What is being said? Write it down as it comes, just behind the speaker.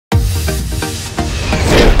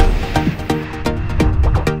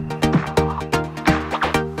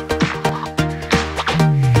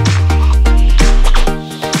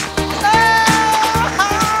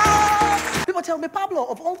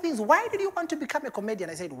why did you want to become a comedian?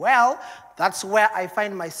 I said, well, that's where I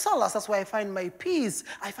find my solace, that's where I find my peace,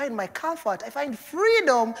 I find my comfort, I find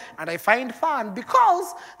freedom, and I find fun.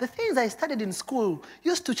 Because the things I studied in school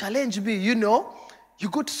used to challenge me, you know. You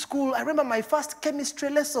go to school, I remember my first chemistry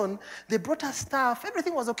lesson, they brought us stuff,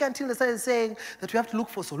 everything was okay until they started saying that we have to look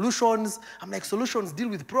for solutions. I'm like, solutions deal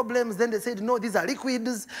with problems. Then they said, no, these are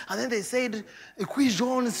liquids. And then they said,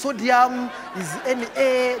 equation, sodium is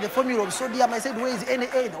Na, the formula of sodium. I said, where is Na?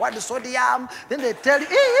 The word is sodium. Then they tell you,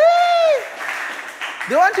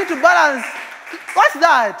 they want you to balance. What's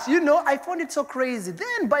that? You know, I found it so crazy.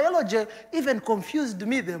 Then biology even confused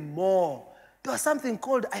me the more. There was something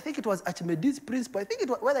called, I think it was Archimedes' principle. I think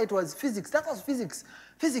whether it was physics. That was physics.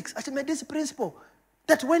 Physics, Archimedes' principle.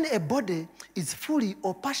 That when a body is fully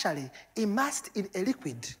or partially immersed in a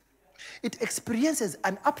liquid, it experiences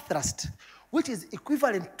an upthrust, which is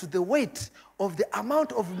equivalent to the weight of the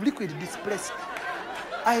amount of liquid displaced.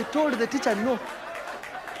 I told the teacher, no.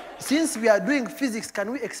 Since we are doing physics,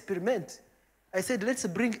 can we experiment? I said, let's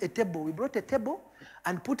bring a table. We brought a table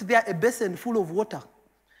and put there a basin full of water.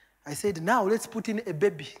 I said, now let's put in a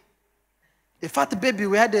baby. A fat baby.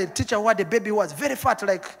 We had a teacher who had a baby who was very fat,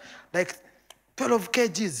 like 12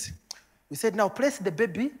 kgs. We said, now place the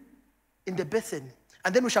baby in the basin,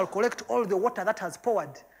 and then we shall collect all the water that has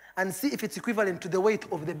poured and see if it's equivalent to the weight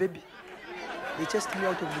of the baby. They chased me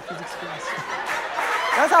out of the physics class.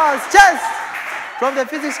 That's how I was chased from the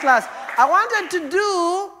physics class. I wanted to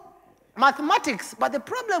do mathematics, but the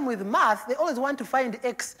problem with math, they always want to find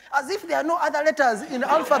X, as if there are no other letters in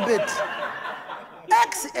the alphabet.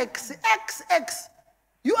 X, X, X, X.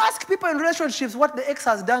 You ask people in relationships what the X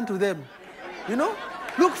has done to them. You know?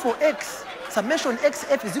 Look for X. Summation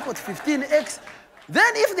XF is equal to 15X.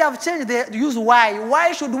 Then if they have changed, they use Y.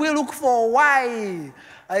 Why should we look for Y?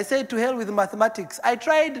 I said, to hell with mathematics. I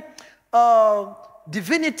tried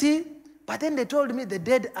divinity, but then they told me the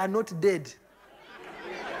dead are not dead.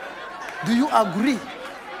 Do you agree?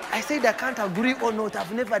 I said, I can't agree or not.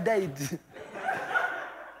 I've never died.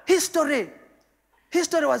 History.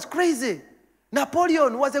 History was crazy.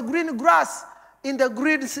 Napoleon was a green grass in the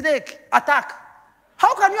green snake. Attack.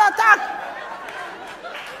 How can you attack?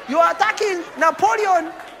 You are attacking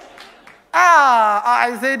Napoleon.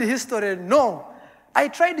 I said history. No. I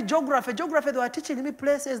tried geography. Geography, they were teaching me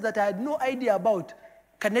places that I had no idea about.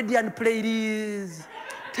 Canadian Prairies.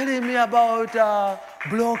 Telling me about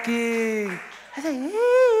blocking. I said,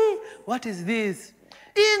 hey, what is this?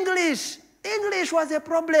 English. English was a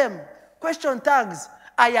problem. Question tags.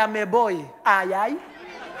 I am a boy. Aye, aye.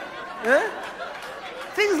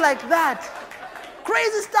 Things like that.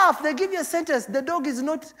 Crazy stuff. They give you a sentence. The dog is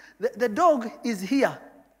not, the dog is here.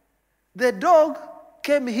 The dog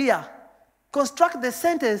came here. Construct the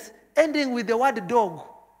sentence ending with the word dog.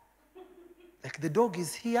 Like the dog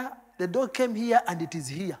is here. The dog came here and it is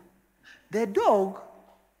here. The dog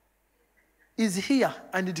is here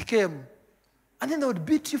and it came. And then they would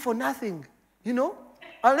beat you for nothing, you know?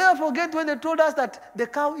 I'll never forget when they told us that the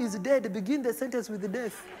cow is dead. Begin the sentence with the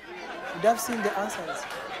death. You'd have seen the answers.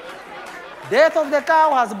 Death of the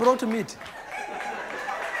cow has brought meat.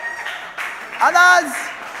 Others,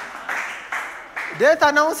 death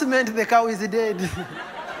announcement, the cow is dead.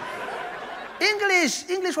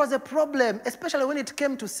 English was a problem, especially when it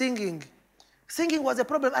came to singing. Singing was a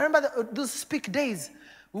problem. I remember those speak days.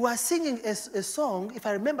 We were singing a song, if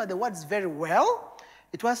I remember the words very well.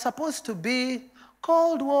 It was supposed to be,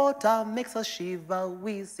 cold water makes us shiver,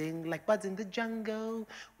 we sing like birds in the jungle.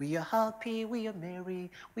 We are happy, we are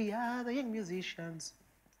merry, we are the young musicians.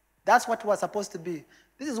 That's what it was supposed to be.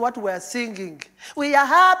 This is what we are singing. We are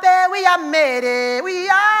happy, we are merry, we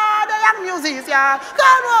are the young musicians.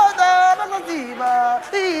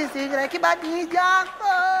 We sing like a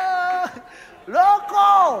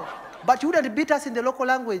local. But you wouldn't beat us in the local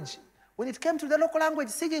language. When it came to the local language,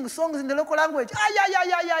 singing songs in the local language,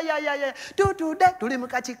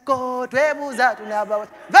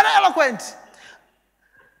 very eloquent.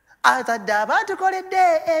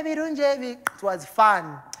 It was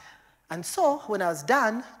fun. And so, when I was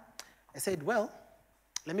done, I said, well,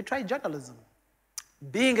 let me try journalism.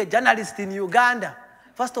 Being a journalist in Uganda,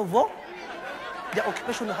 first of all, the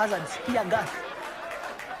occupational hazards, tear gas.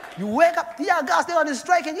 You wake up, tear gas, they are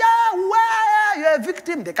striking, yeah, where? You're a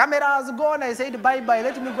victim. The camera has gone. I said, bye-bye,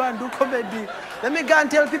 let me go and do comedy. Let me go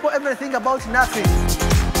and tell people everything about nothing.